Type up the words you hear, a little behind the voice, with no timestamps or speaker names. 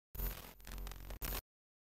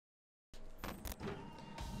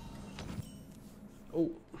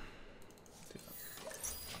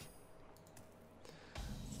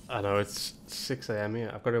I know it's 6 AM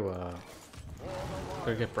here. I've got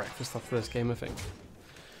to get breakfast after this game, I think.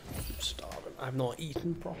 I'm starving. I've not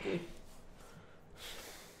eaten properly.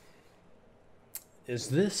 Is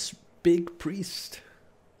this Big Priest?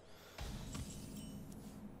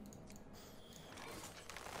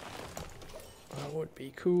 That would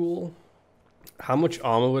be cool. How much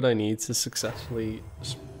armor would I need to successfully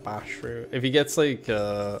bash through? If he gets like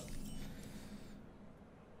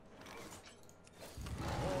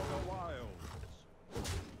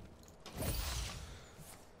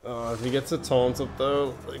if he gets a taunt up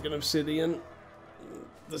though, like an obsidian,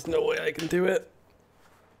 there's no way I can do it.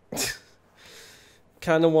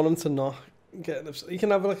 Kind of want him to not get an obsidian. You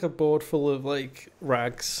can have like a board full of like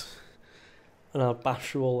rags, and I'll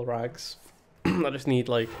bash through all the rags. I just need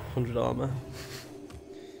like 100 armor.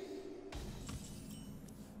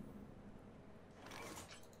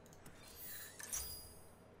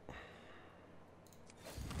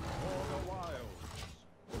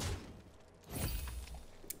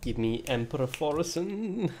 Give me Emperor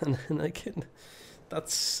Florison, and then I can.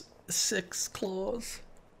 That's 6 claws.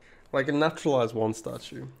 Well, I can naturalize 1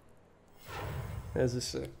 statue. There's a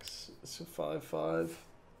 6. It's a 5/5.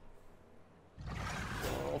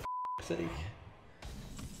 Oh, f***'s sake.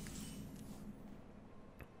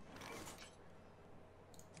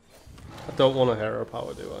 I don't want a hero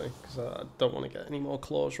power, do I? Because I don't want to get any more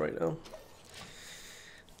claws right now.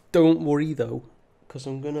 Don't worry though, because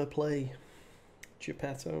I'm gonna play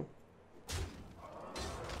Geppetto.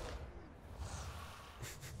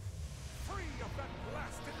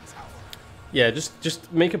 Yeah,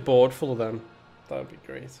 just make a board full of them. That would be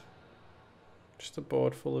great. Just a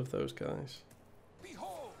board full of those guys.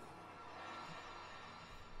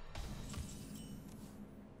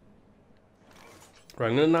 Right,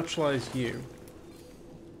 I'm gonna naturalize you.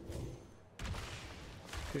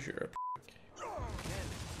 Because you're a p***.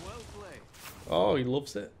 Oh, he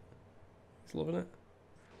loves it. He's loving it.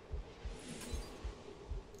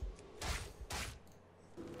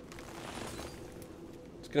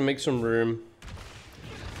 Just gonna make some room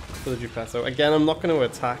for the Geppetto. Again, I'm not gonna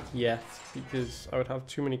attack yet because I would have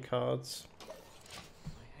too many cards.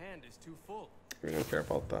 My hand is too full. We don't care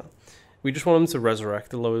about that. We just want him to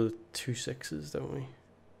resurrect the lower 2 6s, don't we?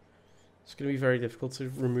 It's gonna be very difficult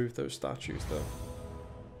to remove those statues though.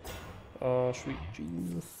 Oh, sweet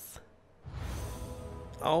Jesus.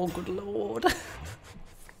 Oh, good lord.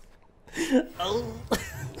 Oh.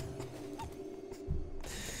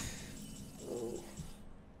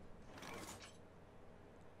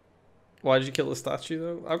 Why did you kill the statue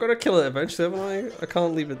though? I've got to kill it eventually, haven't I? I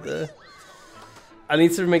can't leave it there. I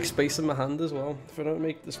need to make space in my hand as well. If I don't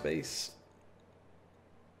make the space,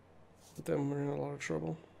 then we're in a lot of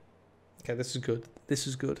trouble. Okay, this is good. This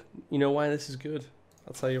is good. You know why this is good?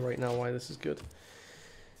 I'll tell you right now why this is good.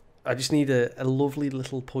 I just need a lovely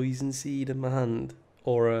little poison seed in my hand,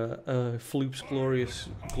 or a Floop's Glorious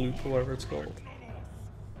Gloop, or whatever it's called,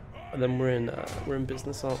 and then we're in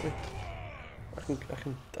business, aren't we?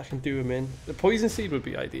 I can do him in. The poison seed would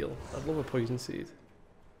be ideal. I'd love a poison seed.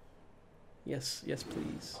 Yes, yes,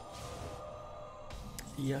 please.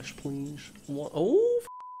 Yes, please. What? Oh,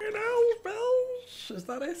 f***ing hell, bells! Is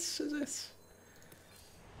that it? Is it?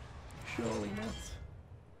 Surely not.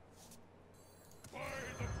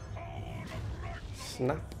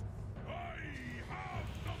 Snap.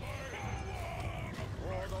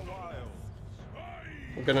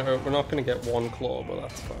 We're not gonna get 1 claw, but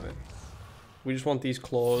that's fine. We just want these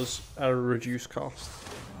claws at a reduced cost.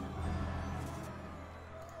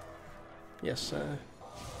 Yes, sir.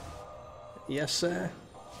 Yes, sir.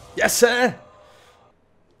 Yes, sir!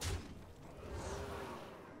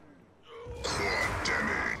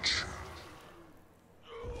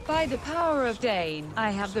 By the power of Dane,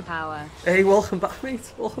 I have the power. Hey, welcome back,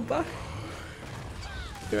 mate. Welcome back.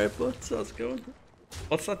 You right, bud? How's it going?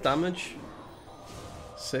 What's that damage?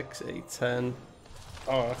 6, 8, 10.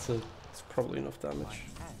 Oh, that's probably enough damage.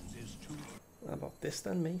 How about this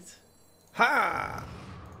then, mate? Ha!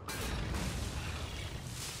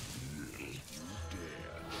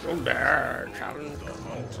 Go there, challenge the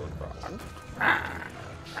mountain god.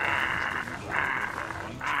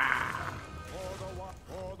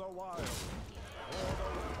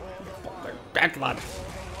 Dead lad.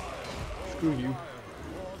 Screw you.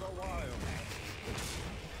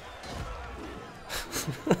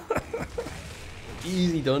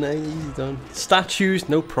 Easy done, eh? Easy done. Statues,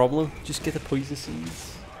 no problem. Just get the poison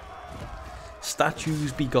seeds.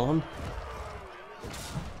 Statues be gone.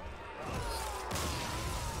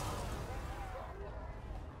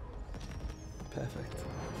 Perfect.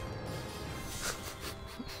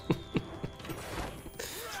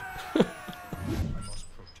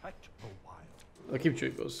 keep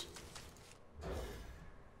Jubos.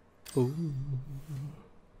 Ooh.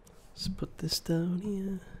 Let's put this down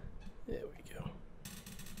here. There we go.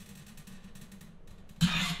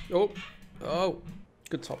 Oh, oh,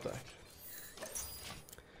 good top deck.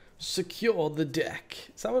 Secure the deck.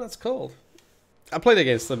 Is that what that's called? I played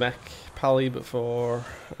against the mech pally before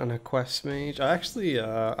and a quest mage. I actually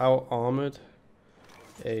out armored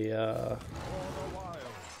a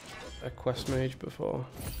quest mage before.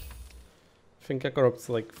 I think I got up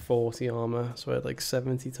to like 40 armor, so I had like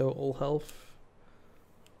 70 total health.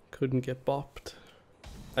 Couldn't get bopped.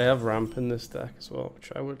 I have ramp in this deck as well,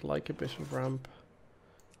 which I would like a bit of ramp.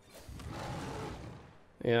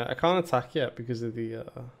 Yeah, I can't attack yet because of the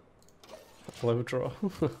low draw.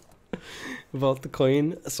 About the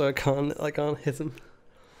coin, so I can't hit him.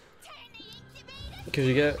 Because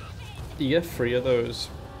you get 3 of those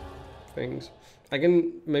things. I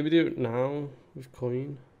can maybe do it now with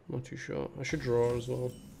coin. Not too sure. I should draw as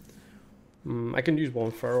well. I can use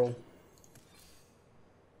 1 feral.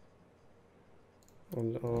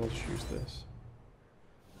 I'll just use this.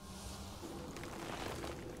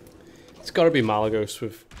 It's got to be Malagos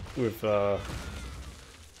with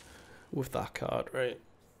that card, right?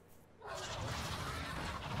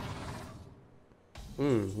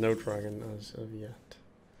 No dragon as of yet.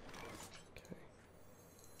 Okay.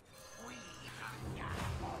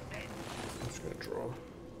 I'm just gonna draw.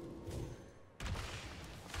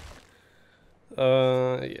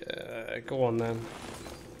 Yeah, go on then.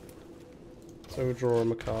 So we'll draw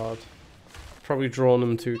him a card. Probably drawn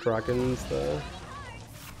him 2 dragons there.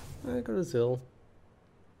 I got a Zill.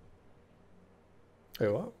 Hey,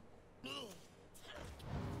 what?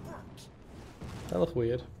 That look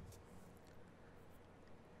weird.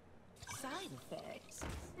 Side effects?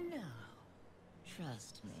 No.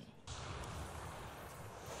 Trust me.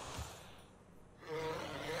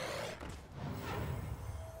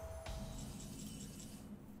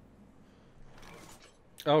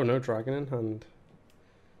 Oh, no dragon in hand.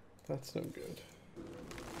 That's no good.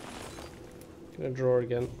 Gonna draw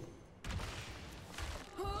again.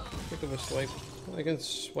 Pick up a swipe. I can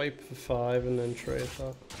swipe for 5 and then trade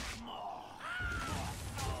that.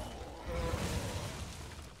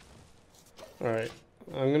 Alright,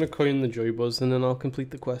 I'm gonna coin the Joy Buzz and then I'll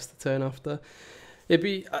complete the quest the turn after. It'd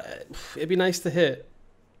be nice to hit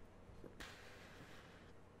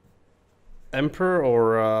Emperor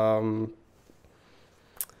or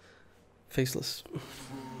Faceless.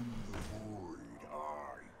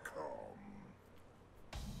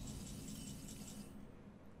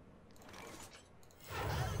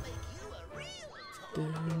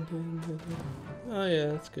 Oh yeah,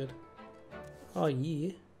 that's good. Oh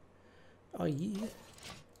yeah. Oh yeah.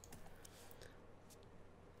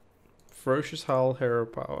 Ferocious Howl, Hero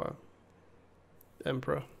Power.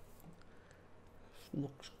 Emperor.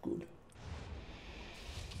 Looks good.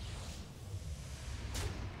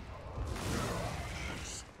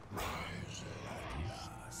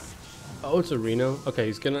 Oh, it's a Reno. Okay,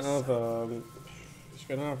 he's gonna have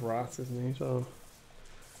rats, isn't he? So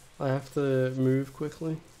I have to move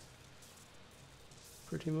quickly.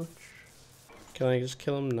 Pretty much. Can I just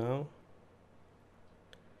kill him now?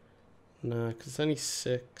 Nah, because it's only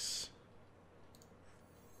 6.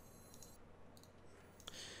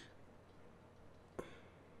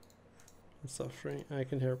 What's that free? I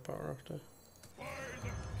can hear power after.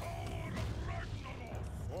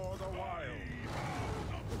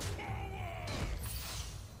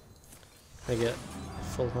 I get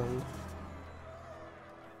full hand.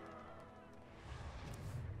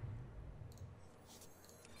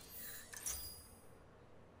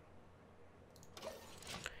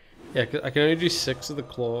 Yeah, I can only do 6 of the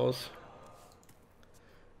claws.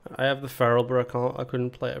 I have the feral, but I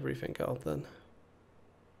couldn't play everything out then.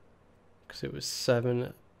 Because it was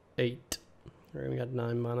 7, 8. We only had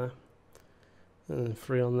 9 mana. And then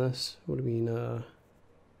 3 on this would have been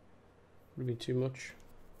too much.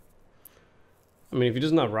 I mean, if he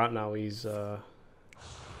doesn't have rat now, he's dead.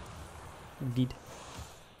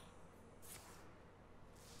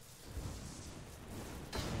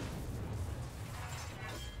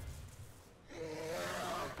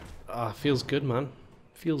 Ah, feels good, man.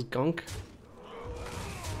 Feels gonk.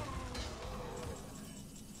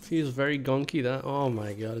 Feels very gonky, that. Oh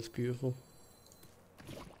my god, it's beautiful.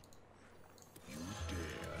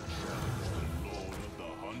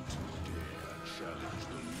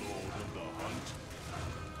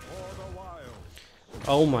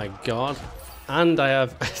 Oh my god. And I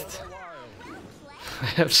have I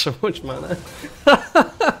have so much mana.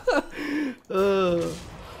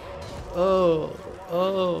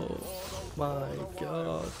 Oh my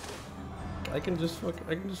god. I can just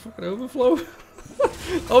fucking overflow.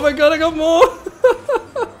 Oh my god, I got more!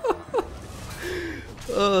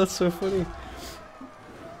 Oh, that's so funny.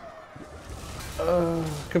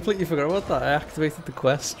 Completely forgot about that. I activated the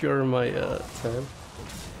quest during my turn.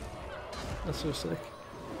 That's so sick.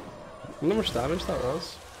 I wonder how much damage that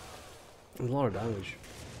was. A lot of damage.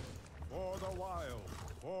 For the wild,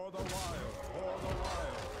 for the wild, for the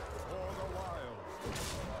wild, for the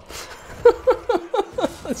wild.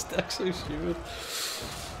 This deck's so stupid.